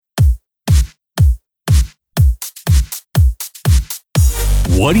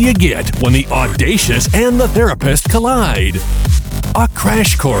What do you get when the audacious and the therapist collide? A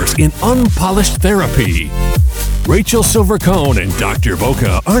crash course in unpolished therapy. Rachel Silver-Cohen and Dr.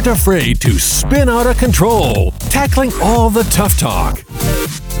 Boca aren't afraid to spin out of control, tackling all the tough talk.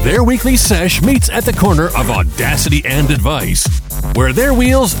 Their weekly sesh meets at the corner of audacity and advice, where their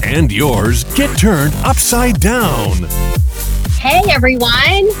wheels and yours get turned upside down. Hey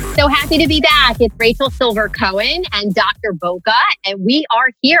everyone, so happy to be back. It's Rachel Silver-Cohen and Dr. Boca, and we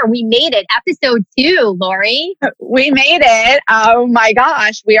are here. We made it. Episode 2, Lori. We made it. Oh my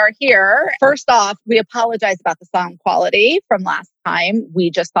gosh, we are here. First off, we apologize about the sound quality from last time.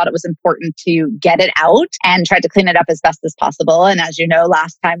 We just thought it was important to get it out and tried to clean it up as best as possible. And as you know,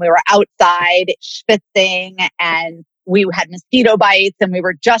 last time we were outside schwitzing and we had mosquito bites and we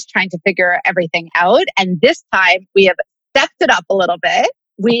were just trying to figure everything out. And this time we have stepped it up a little bit.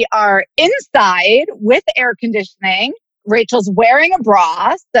 We are inside with air conditioning. Rachel's wearing a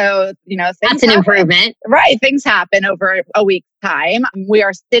bra. So, that's an improvement. Right. Things happen over a week's time. We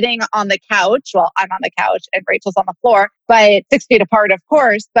are sitting on the couch. Well, I'm on the couch and Rachel's on the floor, but 6 feet apart, of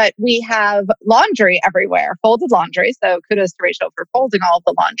course. But we have laundry everywhere, folded laundry. So kudos to Rachel for folding all of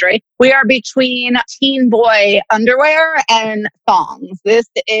the laundry. We are between teen boy underwear and thongs. This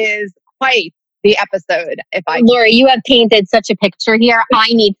is quite the episode. Lori, you have painted such a picture here. I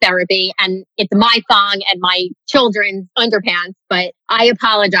need therapy, and it's my thong and my children's underpants, but I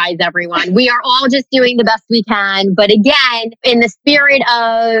apologize, everyone. We are all just doing the best we can. But again, in the spirit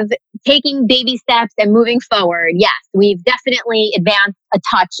of taking baby steps and moving forward, yes, we've definitely advanced a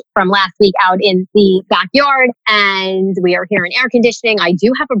touch from last week out in the backyard, and we are here in air conditioning. I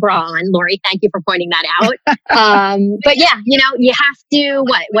do have a bra on. Lori, thank you for pointing that out. But yeah, you have to,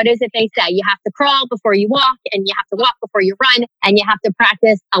 what is it they say? You have to crawl before you walk, and you have to walk before you run, and you have to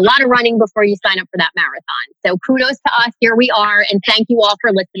practice a lot of running before you sign up for that marathon. So kudos to us. Here we are. And thank you all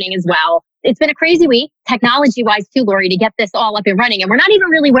for listening as well. It's been a crazy week, technology-wise too, Lori, to get this all up and running. And we're not even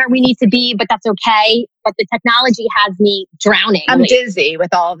really where we need to be, but that's okay. But the technology has me drowning. I'm dizzy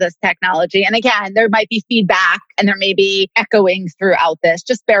with all of this technology. And again, there might be feedback and there may be echoing throughout this.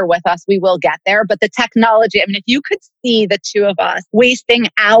 Just bear with us. We will get there. But the technology, if you could see the two of us wasting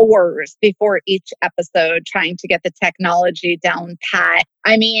hours before each episode trying to get the technology down pat,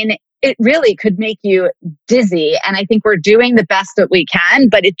 it really could make you dizzy. And I think we're doing the best that we can,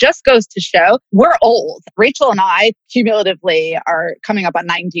 but it just goes to show we're old. Rachel and I cumulatively are coming up on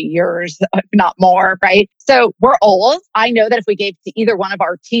 90 years, if not more, right? So we're old. I know that if we gave to either one of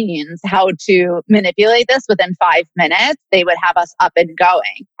our teens how to manipulate this within 5 minutes, they would have us up and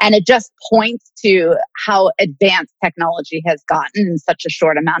going. And it just points to how advanced technology has gotten in such a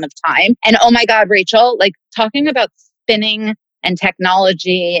short amount of time. And oh my God, Rachel, talking about spinning and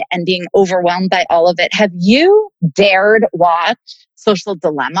technology and being overwhelmed by all of it. Have you dared watch Social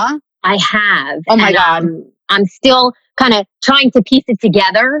Dilemma? I have. Oh my God. I'm still kind of trying to piece it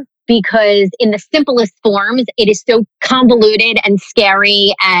together because in the simplest forms, it is so convoluted and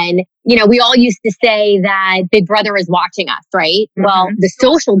scary. And, we all used to say that Big Brother is watching us, right? Mm-hmm. Well, the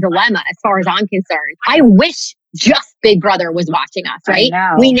Social Dilemma, as far as I'm concerned, I wish just Big Brother was watching us, right?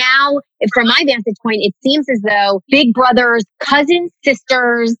 We now, from my vantage point, it seems as though Big Brother's cousins,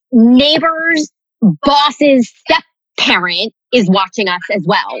 sisters, neighbors, bosses, step-parent is watching us as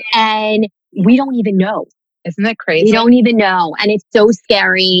well. And we don't even know. Isn't that crazy? We don't even know. And it's so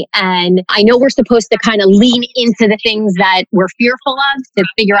scary. And I know we're supposed to kind of lean into the things that we're fearful of to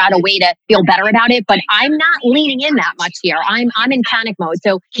figure out a way to feel better about it. But I'm not leaning in that much here. I'm in panic mode.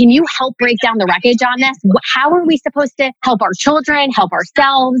 So can you help break down the wreckage on this? How are we supposed to help our children, help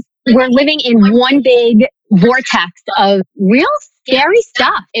ourselves? We're living in one big vortex of real scary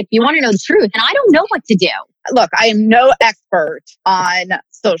stuff, if you want to know the truth. And I don't know what to do. Look, I am no expert on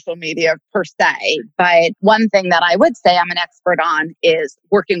social media per se, but one thing that I would say I'm an expert on is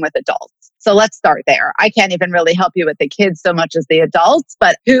working with adults. So let's start there. I can't even really help you with the kids so much as the adults,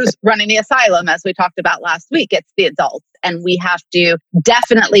 but who's running the asylum, as we talked about last week? It's the adults. And we have to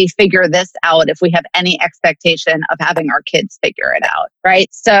definitely figure this out if we have any expectation of having our kids figure it out, right?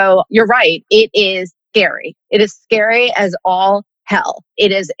 So you're right. It is scary. It is scary as all hell.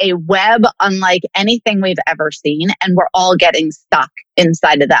 It is a web unlike anything we've ever seen, and we're all getting stuck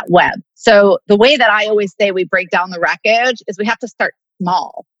inside of that web. So the way that I always say we break down the wreckage is we have to start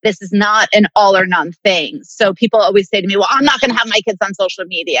small. This is not an all or none thing. So people always say to me, well, I'm not going to have my kids on social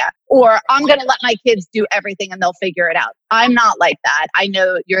media, or I'm going to let my kids do everything and they'll figure it out. I'm not like that. I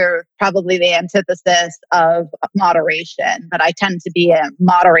know you're probably the antithesis of moderation, but I tend to be a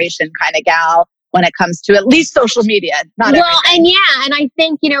moderation kind of gal when it comes to at least social media. Not well, everything. and I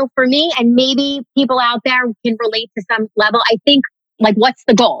think, for me, and maybe people out there can relate to some level, I think Like, what's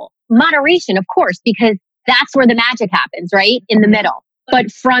the goal? Moderation, of course, because that's where the magic happens, right? In the middle.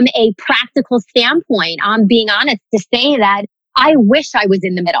 But from a practical standpoint, I'm being honest to say that I wish I was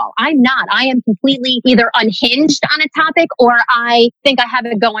in the middle. I'm not. I am completely either unhinged on a topic or I think I have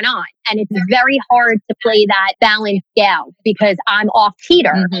it going on. And it's very hard to play that balance scale because I'm off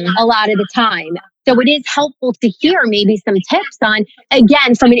teeter a lot of the time. So it is helpful to hear maybe some tips on,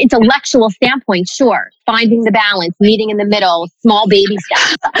 again, from an intellectual standpoint, sure, finding the balance, meeting in the middle, small baby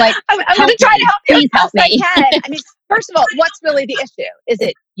steps. But I'm going to try to help you Please help me. I can. I mean, first of all, what's really the issue? Is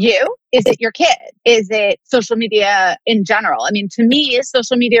it you? Is it your kid? Is it social media in general? I mean, to me,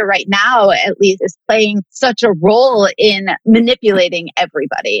 social media right now, at least, is playing such a role in manipulating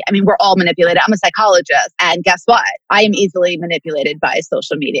everybody. I mean, we're all manipulated. I'm a psychologist. And guess what? I am easily manipulated by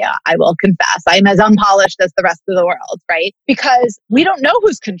social media. I will confess. I'm as unpolished as the rest of the world, right? Because we don't know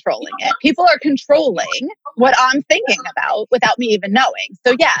who's controlling it. People are controlling what I'm thinking about without me even knowing.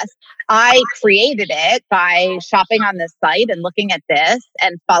 So yes, I created it by shopping on this site and looking at this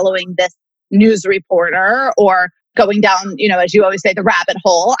and following this news reporter or going down, as you always say, the rabbit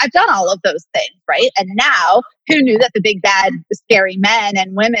hole. I've done all of those things, right? And now, who knew that the big, bad, scary men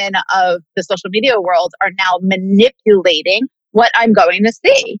and women of the social media world are now manipulating what I'm going to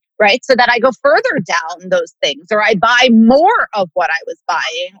see, right? So that I go further down those things or I buy more of what I was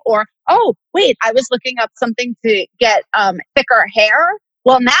buying or, oh, wait, I was looking up something to get thicker hair.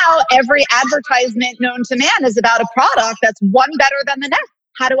 Well, now every advertisement known to man is about a product that's one better than the next.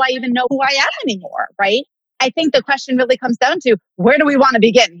 How do I even know who I am anymore, right? I think the question really comes down to, where do we want to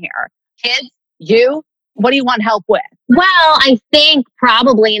begin here? Kids, you, what do you want help with? Well, I think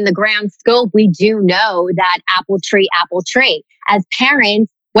probably in the grand scope, we do know that apple tree. As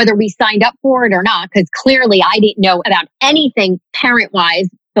parents, whether we signed up for it or not, because clearly I didn't know about anything parent-wise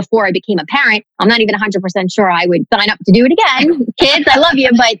before I became a parent. I'm not even 100% sure I would sign up to do it again. Kids, I love you,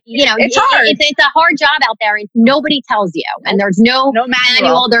 but it's hard. It's a hard job out there and nobody tells you. And there's no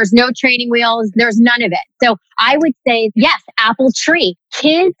manual, there's no training wheels, there's none of it. So I would say, yes, apple tree.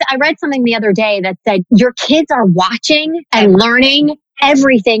 Kids, I read something the other day that said your kids are watching and learning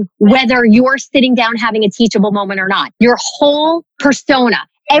everything, whether you're sitting down having a teachable moment or not. Your whole persona.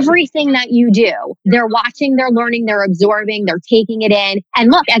 Everything that you do, they're watching, they're learning, they're absorbing, they're taking it in.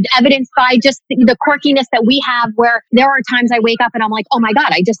 And look, as evidenced by just the quirkiness that we have, where there are times I wake up and I'm like, oh my God,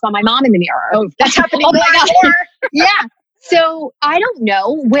 I just saw my mom in the mirror. Oh, that's happening. Oh my God. Yeah. So I don't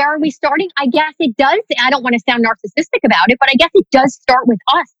know. Where are we starting? I guess it does. I don't want to sound narcissistic about it, but I guess it does start with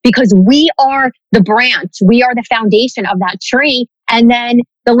us because we are the branch. We are the foundation of that tree. And then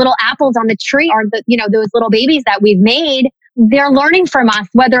the little apples on the tree are those little babies that we've made. They're learning from us,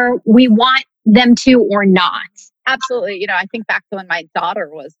 whether we want them to or not. Absolutely. I think back to when my daughter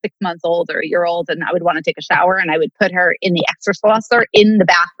was 6 months old or a year old and I would want to take a shower and I would put her in the extra saucer in the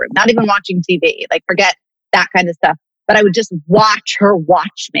bathroom, not even watching TV, like forget that kind of stuff. But I would just watch her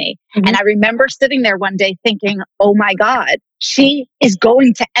watch me. Mm-hmm. And I remember sitting there one day thinking, oh my God, she is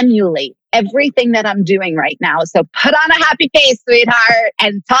going to emulate everything that I'm doing right now. So put on a happy face, sweetheart,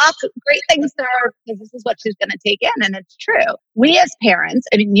 and talk great things to her because this is what she's going to take in. And it's true. We as parents,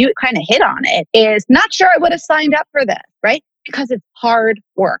 I mean, you kind of hit on it, is not sure I would have signed up for this, right? Because it's hard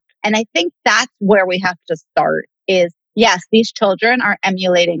work. And I think that's where we have to start is, yes, these children are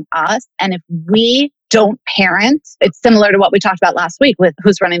emulating us. And if we don't parent, it's similar to what we talked about last week with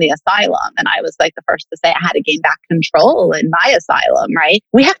who's running the asylum. And I was like the first to say I had to gain back control in my asylum, right?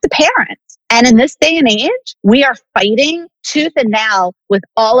 We have to parent. And in this day and age, we are fighting tooth and nail with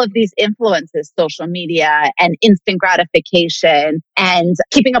all of these influences, social media and instant gratification and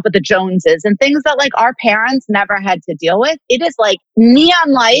keeping up with the Joneses and things that like our parents never had to deal with. It is like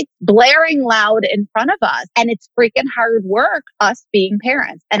neon lights blaring loud in front of us. And it's freaking hard work, us being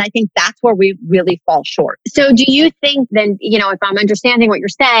parents. And I think that's where we really fall short. So do you think then, if I'm understanding what you're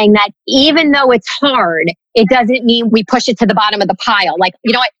saying, that even though it's hard, it doesn't mean we push it to the bottom of the pile. Like,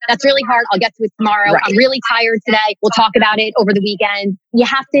 you know what? That's really hard. I'll get to it tomorrow. Right. I'm really tired today. We'll talk about it over the weekend. You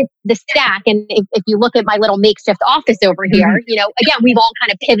have to, the stack. And if you look at my little makeshift office over here, again, we've all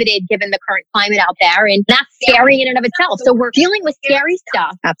kind of pivoted given the current climate out there. And that's scary in and of itself. So we're dealing with scary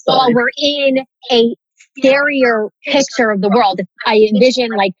stuff. Absolutely. While we're in a scarier picture of the world. I envision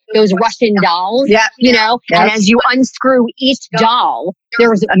like those Russian dolls, and as you unscrew each doll,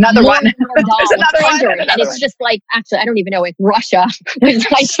 there's another one. There's another one. And it's just like, actually, I don't even know if Russia,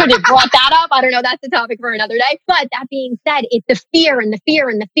 I should have brought that up. I don't know. That's a topic for another day. But that being said, it's the fear and the fear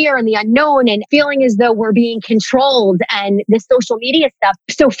and the fear and the unknown and feeling as though we're being controlled and the social media stuff.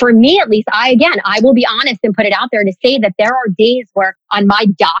 So for me, at least, I will be honest and put it out there to say that there are days where on my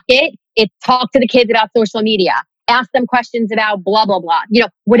docket, it's talk to the kids about social media. ask them questions about blah, blah, blah,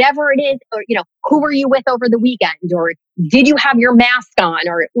 whatever it is, or, who were you with over the weekend? Or did you have your mask on?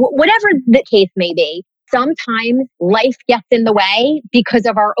 Or whatever the case may be. Sometimes life gets in the way because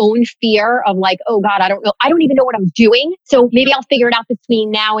of our own fear of like, oh God, I don't know. I don't even know what I'm doing. So maybe I'll figure it out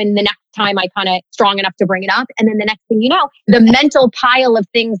between now and the next time I kind of strong enough to bring it up. And then the next thing you know, the mental pile of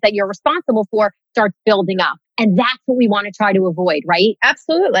things that you're responsible for starts building up. And that's what we want to try to avoid, right?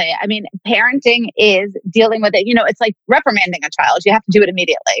 Absolutely. I mean, parenting is dealing with it. It's like reprimanding a child. You have to do it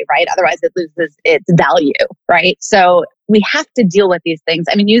immediately, right? Otherwise it loses its value, right? So we have to deal with these things.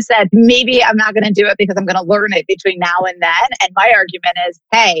 I mean, you said, maybe I'm not going to do it because I'm going to learn it between now and then. And my argument is,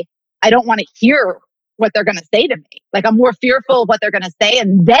 hey, I don't want to hear what they're going to say to me. Like, I'm more fearful of what they're going to say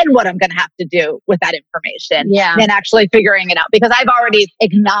and then what I'm going to have to do with that information than actually figuring it out. Because I've already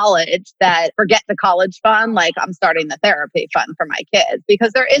acknowledged that forget the college fund, like I'm starting the therapy fund for my kids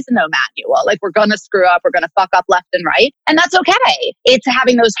because there is no manual. Like, we're going to screw up, we're going to fuck up left and right. And that's okay. It's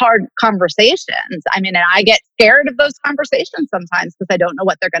having those hard conversations. I mean, and I get scared of those conversations sometimes because I don't know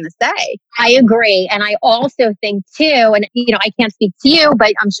what they're going to say. I agree. And I also think too, and I can't speak to you,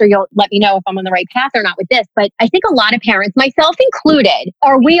 but I'm sure you'll let me know if I'm on the right path or not with this. But I think a lot of parents, myself included,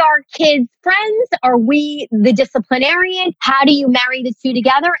 are we our kids' friends? Are we the disciplinarian? How do you marry the two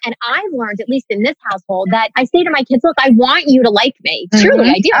together? And I've learned, at least in this household, that I say to my kids, look, I want you to like me. Truly,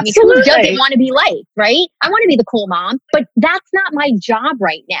 I do. Absolutely. Who doesn't want to be liked, right? I want to be the cool mom, but that's not my job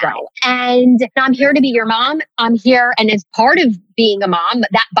right now. Right. And I'm here to be your mom. I'm here. And as part of being a mom,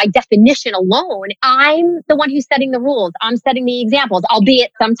 that by definition alone, I'm the one who's setting the rules. I'm setting the examples,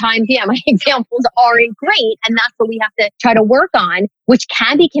 albeit sometimes, my examples aren't great. And that's what we have to try to work on, which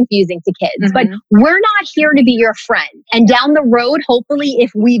can be confusing to kids. But we're not here to be your friend. And down the road, hopefully,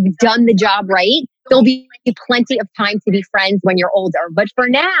 if we've done the job right, there'll be plenty of time to be friends when you're older. But for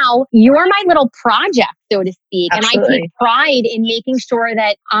now, you're my little project, so to speak. Absolutely. And I take pride in making sure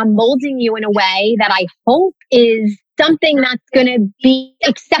that I'm molding you in a way that I hope is something that's going to be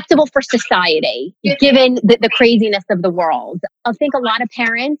acceptable for society, given the craziness of the world. I think a lot of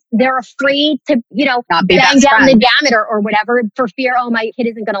parents, they're afraid to, Not be bang best down friends. the gamut or whatever for fear, oh, my kid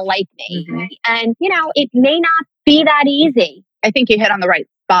isn't going to like me. And, it may not be that easy. I think you hit on the right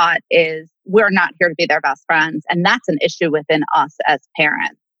spot is we're not here to be their best friends. And that's an issue within us as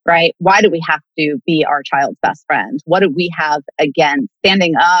parents, right? Why do we have to be our child's best friend? What do we have against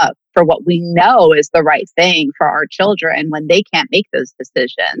standing up for what we know is the right thing for our children when they can't make those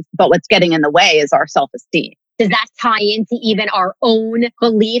decisions? But what's getting in the way is our self-esteem. Does that tie into even our own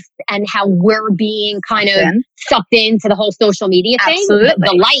beliefs and how we're being kind of sucked into the whole social media thing? Absolutely.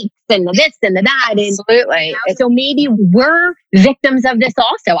 The likes and the this and the that. Absolutely. So maybe we're victims of this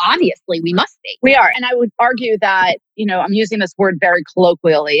also. Obviously, we must be. We are. And I would argue that, I'm using this word very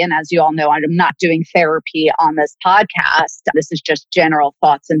colloquially. And as you all know, I'm not doing therapy on this podcast. This is just general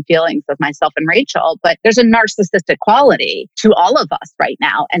thoughts and feelings of myself and Rachel. But there's a narcissistic quality to all of us right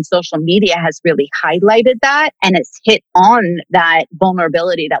now. And social media has really highlighted that. And it's hit on that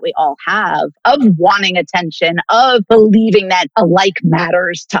vulnerability that we all have of wanting attention, of believing that a like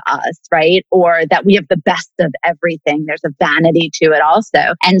matters to us, right? Or that we have the best of everything. There's a vanity to it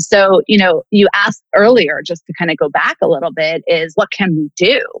also. And so, you asked earlier, just to kind of go back a little bit, is what can we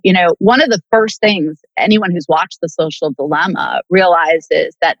do? One of the first things anyone who's watched The Social Dilemma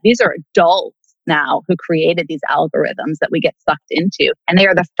realizes that these are adults now who created these algorithms that we get sucked into. And they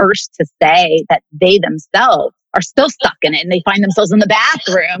are the first to say that they themselves are still stuck in it and they find themselves in the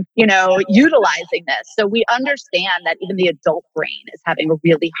bathroom, utilizing this. So we understand that even the adult brain is having a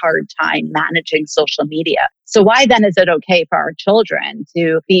really hard time managing social media. So why then is it okay for our children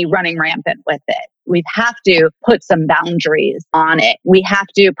to be running rampant with it? We have to put some boundaries on it. We have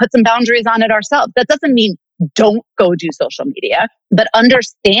to put some boundaries on it ourselves. That doesn't mean don't go do social media, but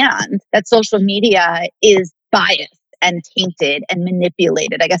understand that social media is biased and tainted and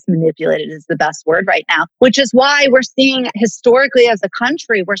manipulated. I guess manipulated is the best word right now, which is why we're seeing historically as a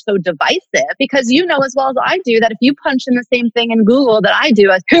country, we're so divisive because you know as well as I do that if you punch in the same thing in Google that I do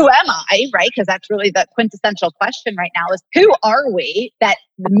as who am I, right? Because that's really the quintessential question right now is who are we that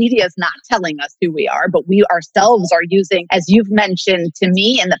the media is not telling us who we are, but we ourselves are using, as you've mentioned to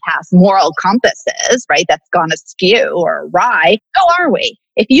me in the past, moral compasses, right? That's gone askew or awry. Who are we?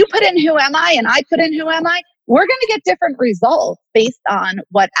 If you put in who am I and I put in who am I, we're going to get different results based on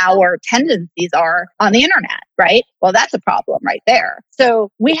what our tendencies are on the internet, right? Well, that's a problem right there. So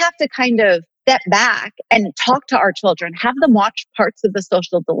we have to kind of step back and talk to our children, have them watch parts of The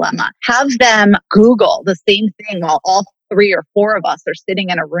Social Dilemma, have them Google the same thing while all 3 or 4 of us are sitting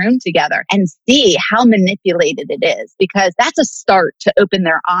in a room together and see how manipulated it is, because that's a start to open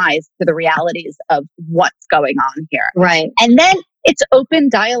their eyes to the realities of what's going on here. Right. And then it's open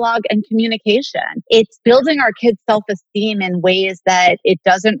dialogue and communication. It's building our kids' self-esteem in ways that it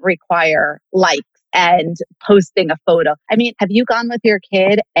doesn't require likes and posting a photo. I mean, have you gone with your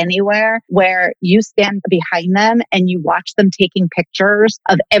kid anywhere where you stand behind them and you watch them taking pictures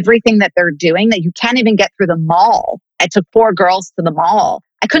of everything that they're doing, that you can't even get through the mall? I took 4 girls to the mall.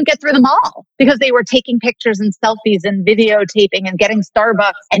 I couldn't get through the mall because they were taking pictures and selfies and videotaping and getting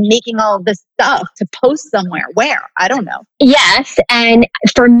Starbucks and making all of this stuff to post somewhere. Where? I don't know. Yes. And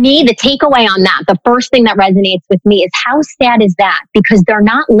for me, the takeaway on that, the first thing that resonates with me is how sad is that? Because they're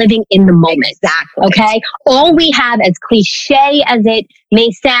not living in the moment. Exactly. Okay. All we have, as cliche as it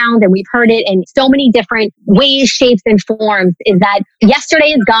may sound, and we've heard it in so many different ways, shapes, and forms, is that yesterday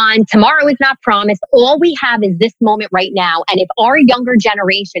is gone. Tomorrow is not promised. All we have is this moment right now. And if our younger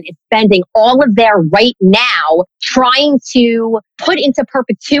generation is spending all of their right now trying to put into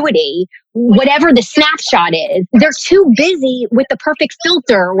perpetuity whatever the snapshot is, they're too busy with the perfect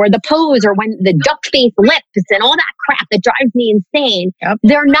filter or the pose or when the duck face lips and all that crap that drives me insane. Yep.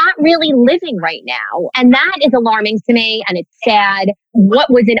 They're not really living right now. And that is alarming to me, and it's sad.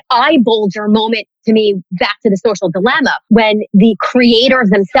 What was an eye bulger moment to me, back to the social dilemma, when the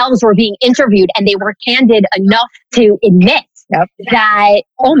creators themselves were being interviewed and they were candid enough to admit that,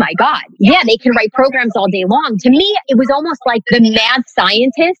 oh my God, yeah, they can write programs all day long. To me, it was almost like the mad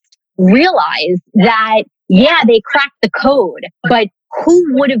scientist realized that, yeah, they cracked the code, but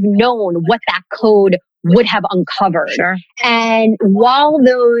who would have known what that code would have uncovered? Sure. And while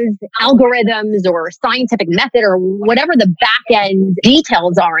those algorithms or scientific method or whatever the back end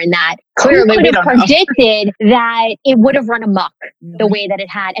details are in that, clearly who could have predicted that it would have run amok the way that it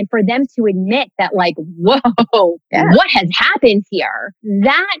had? And for them to admit that, like, whoa, what has happened here?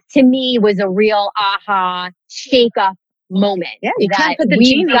 That to me was a real aha, shake up moment. Yeah, you can't put the we've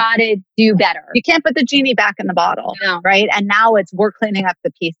genie. got to do better. You can't put the genie back in the bottle, right? And now we're cleaning up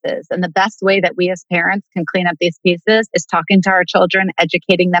the pieces. And the best way that we as parents can clean up these pieces is talking to our children,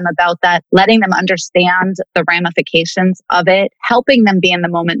 educating them about that, letting them understand the ramifications of it, helping them be in the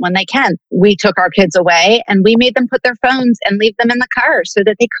moment when they can. We took our kids away and we made them put their phones and leave them in the car so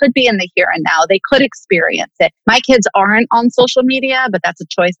that they could be in the here and now. They could experience it. My kids aren't on social media, but that's a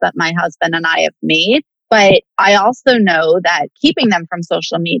choice that my husband and I have made. But I also know that keeping them from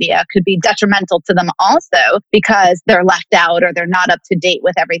social media could be detrimental to them also, because they're left out or they're not up to date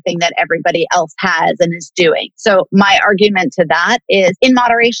with everything that everybody else has and is doing. So my argument to that is in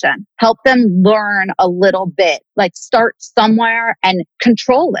moderation. Help them learn a little bit, like start somewhere and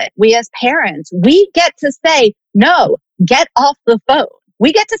control it. We as parents, we get to say, no, get off the phone.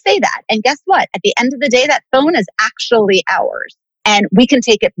 We get to say that. And guess what? At the end of the day, that phone is actually ours. And we can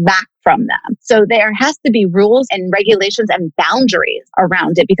take it back from them. So there has to be rules and regulations and boundaries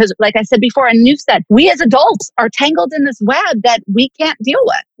around it. Because like I said before, and you said, we as adults are tangled in this web that we can't deal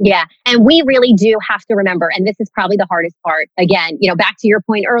with. Yeah. And we really do have to remember, and this is probably the hardest part. Again, back to your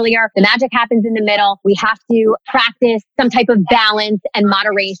point earlier, the magic happens in the middle. We have to practice some type of balance and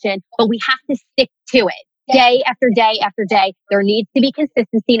moderation, but we have to stick to it. Day after day after day, there needs to be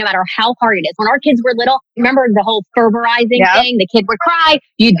consistency no matter how hard it is. When our kids were little, remember the whole Ferberizing thing? The kid would cry,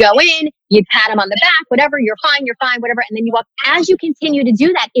 you'd go in, you'd pat him on the back, whatever, you're fine, whatever. And then you walk. As you continue to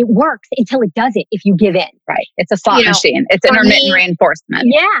do that, it works until it doesn't if you give in. Right. It's a slot machine. It's intermittent reinforcement.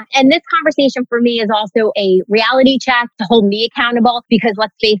 Yeah. And this conversation for me is also a reality check to hold me accountable, because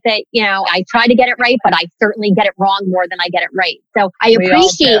let's face it, I try to get it right, but I certainly get it wrong more than I get it right. So I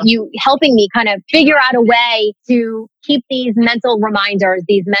appreciate you helping me kind of figure out a way to keep these mental reminders,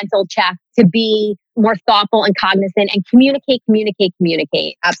 these mental checks, to be more thoughtful and cognizant and communicate.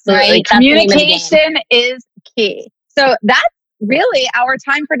 Absolutely. Right? Communication is key. So that's really our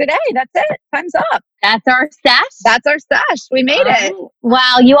time for today. That's it. Time's up. That's our sesh. We made it.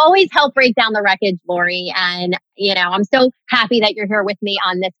 Well, you always help break down the wreckage, Lori. And, I'm so happy that you're here with me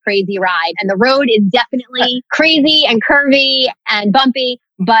on this crazy ride. And the road is definitely crazy and curvy and bumpy.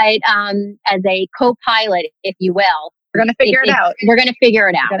 But as a co-pilot, if you will, we're going to figure it out. We're going to figure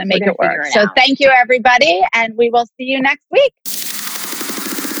it out. We're going to make it work. So thank you, everybody. And we will see you next week.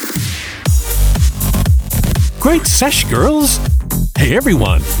 Great sesh, girls! Hey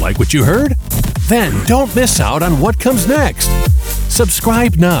everyone, like what you heard? Then don't miss out on what comes next.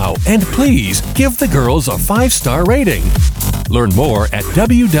 Subscribe now and please give the girls a 5-star rating. Learn more at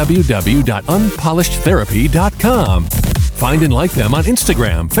www.unpolishedtherapy.com. Find and like them on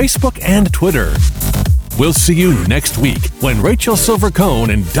Instagram, Facebook, and Twitter. We'll see you next week when Rachel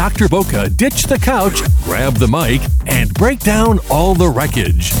Silvercone and Dr. Boca ditch the couch, grab the mic, and break down all the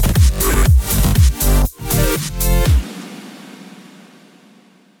wreckage.